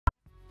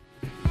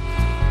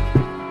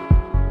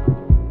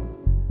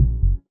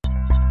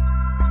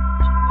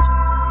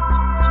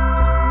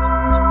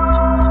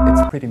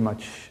Pretty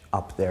much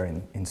up there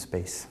in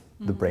space,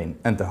 the brain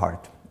and the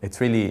heart.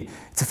 It's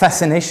a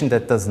fascination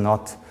that does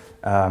not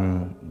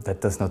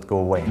go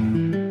away.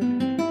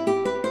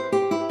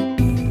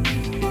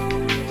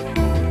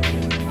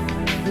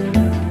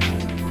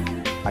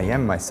 I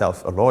am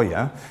myself a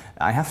lawyer.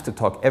 I have to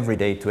talk every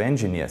day to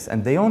engineers,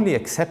 and they only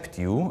accept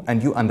you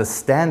and you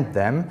understand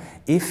them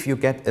if you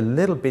get a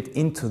little bit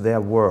into their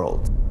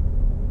world.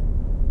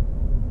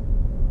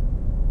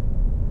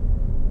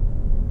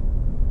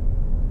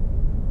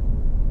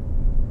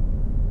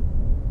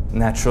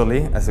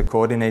 Naturally, as a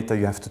coordinator,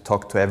 you have to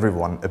talk to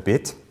everyone a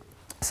bit.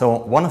 So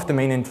one of the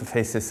main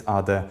interfaces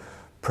are the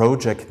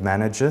project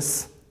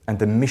managers and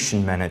the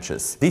mission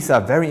managers. These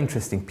are very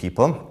interesting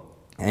people,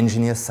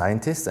 engineers,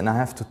 scientists, and I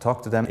have to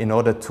talk to them in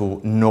order to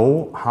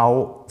know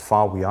how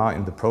far we are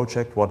in the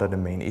project, what are the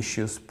main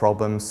issues,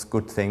 problems,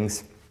 good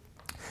things.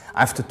 I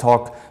have to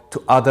talk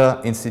to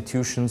other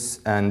institutions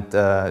and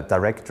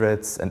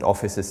directorates and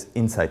offices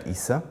inside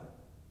ESA,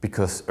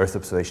 because Earth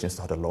observation is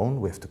not alone.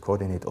 We have to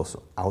coordinate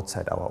also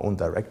outside our own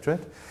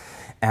directorate.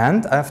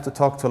 And I have to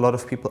talk to a lot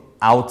of people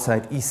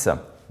outside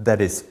ESA, that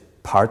is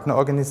partner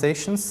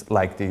organizations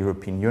like the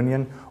European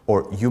Union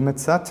or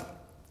EUMETSAT,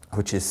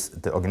 which is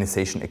the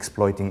organization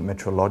exploiting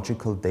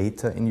meteorological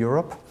data in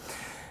Europe.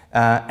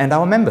 And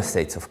our member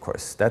states, of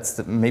course. That's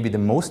maybe the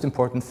most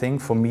important thing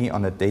for me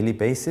on a daily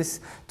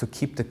basis, to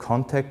keep the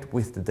contact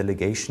with the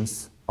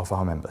delegations of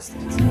our member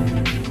states.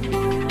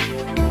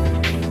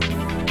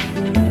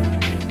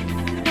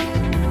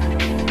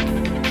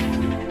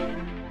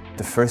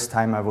 The first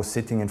time I was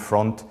sitting in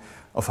front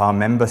of our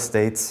member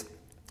states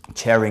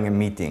chairing a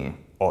meeting,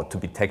 or to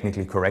be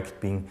technically correct,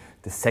 being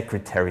the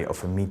secretary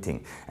of a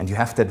meeting. And you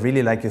have that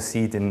really like you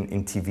see it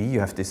in TV, you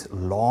have these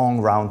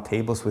long round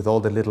tables with all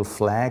the little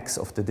flags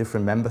of the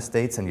different member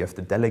states, and you have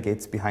the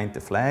delegates behind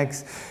the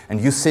flags, and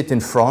you sit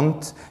in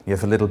front, you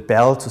have a little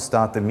bell to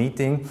start the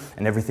meeting,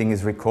 and everything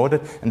is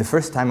recorded. And the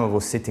first time I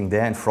was sitting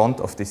there in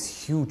front of this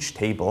huge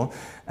table,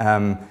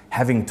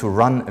 having to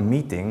run a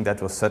meeting,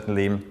 that was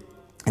certainly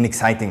an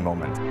exciting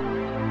moment.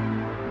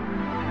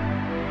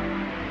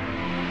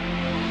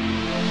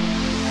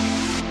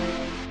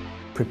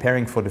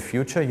 Preparing for the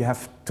future, you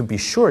have to be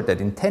sure that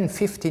in 10,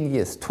 15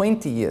 years,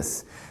 20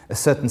 years, a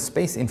certain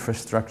space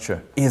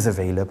infrastructure is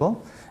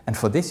available. And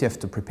for this you have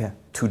to prepare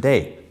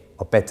today,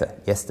 or better,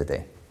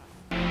 yesterday.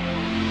 I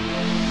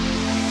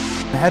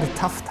had a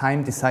tough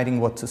time deciding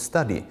what to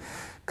study,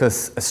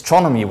 because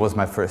astronomy was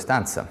my first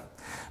answer.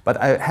 But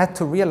I had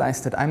to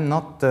realize that I'm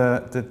not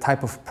the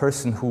type of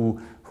person who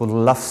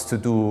loves to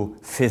do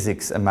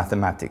physics and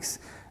mathematics.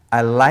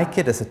 I like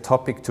it as a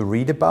topic to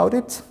read about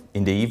it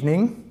in the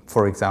evening,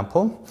 for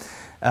example,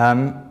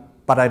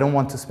 but I don't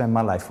want to spend my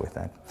life with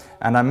that.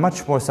 And I'm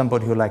much more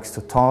somebody who likes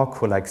to talk,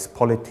 who likes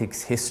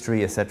politics,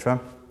 history,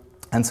 etc.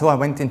 And so I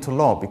went into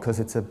law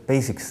because it's a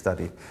basic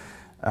study.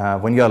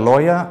 When you're a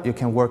lawyer, you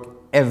can work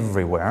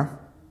everywhere,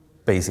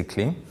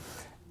 basically.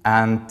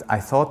 And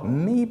I thought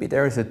maybe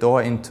there is a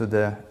door into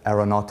the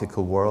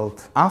aeronautical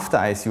world. After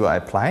ISU, I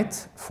applied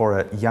for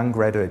a young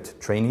graduate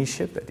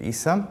traineeship at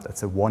ESA.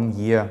 That's a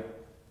 1-year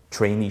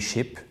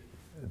traineeship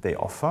they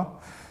offer.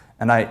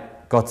 And I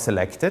got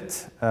selected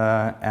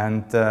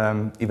and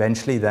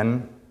eventually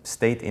then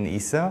stayed in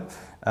ESA,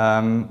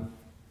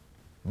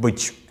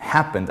 which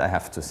happened, I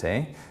have to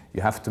say.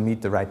 You have to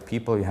meet the right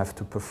people, you have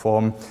to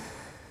perform.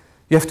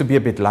 You have to be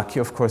a bit lucky,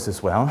 of course,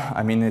 as well.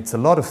 I mean, it's a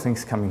lot of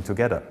things coming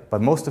together,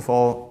 but most of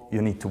all,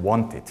 you need to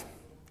want it.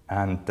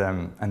 And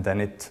then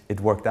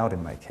it worked out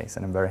in my case,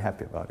 and I'm very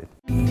happy about it.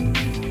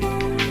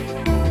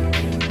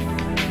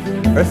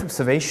 Earth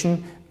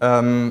observation,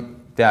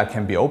 there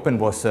can be open,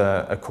 was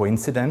a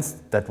coincidence.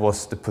 That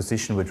was the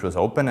position which was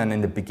open, and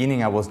in the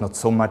beginning I was not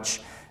so much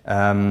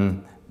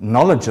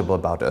knowledgeable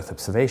about Earth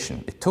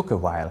observation. It took a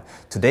while.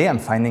 Today I'm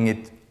finding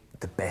it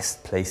the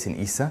best place in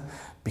ESA,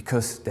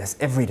 because there's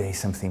every day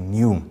something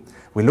new.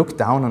 We look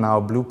down on our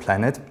blue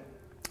planet,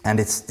 and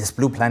this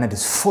blue planet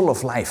is full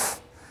of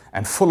life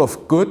and full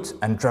of good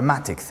and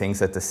dramatic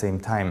things at the same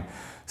time.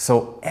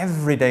 So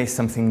every day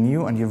something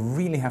new, and you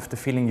really have the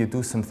feeling you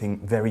do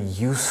something very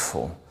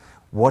useful,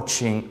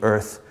 watching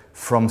Earth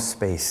from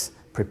space,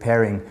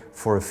 preparing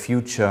for a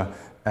future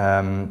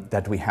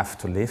that we have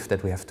to live,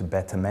 that we have to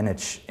better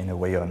manage in a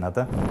way or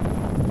another.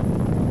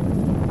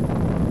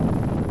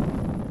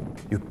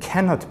 You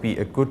cannot be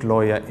a good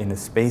lawyer in a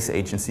space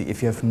agency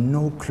if you have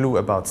no clue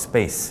about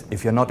space,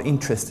 if you're not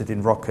interested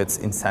in rockets,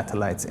 in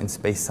satellites, in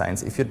space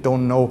science, if you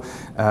don't know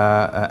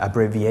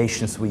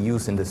abbreviations we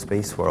use in the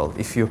space world,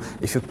 if you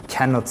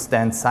cannot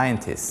stand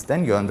scientists,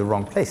 then you're in the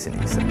wrong place in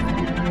ESA.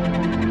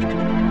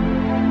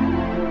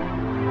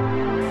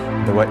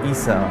 There were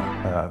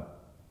ESA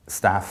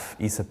staff,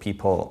 ESA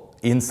people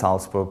in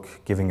Salzburg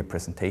giving a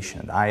presentation,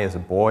 and I, as a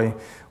boy,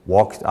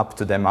 walked up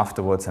to them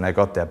afterwards and I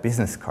got their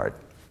business card.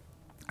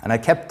 And I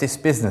kept this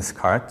business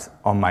card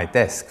on my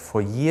desk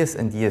for years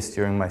and years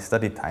during my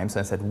study times.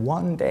 I said,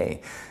 one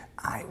day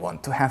I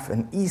want to have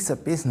an ESA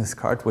business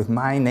card with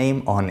my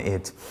name on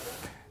it.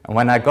 And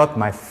when I got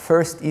my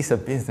first ESA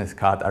business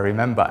card, I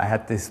remember I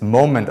had this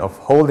moment of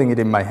holding it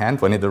in my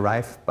hand when it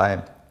arrived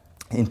by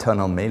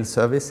internal mail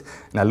service.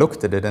 And I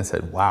looked at it and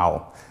said,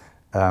 wow,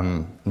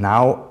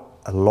 now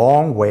a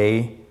long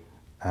way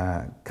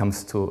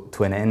comes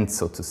to an end,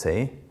 so to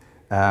say,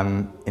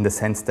 in the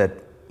sense that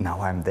now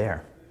I'm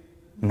there.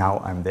 Now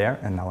I'm there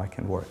and now I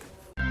can work.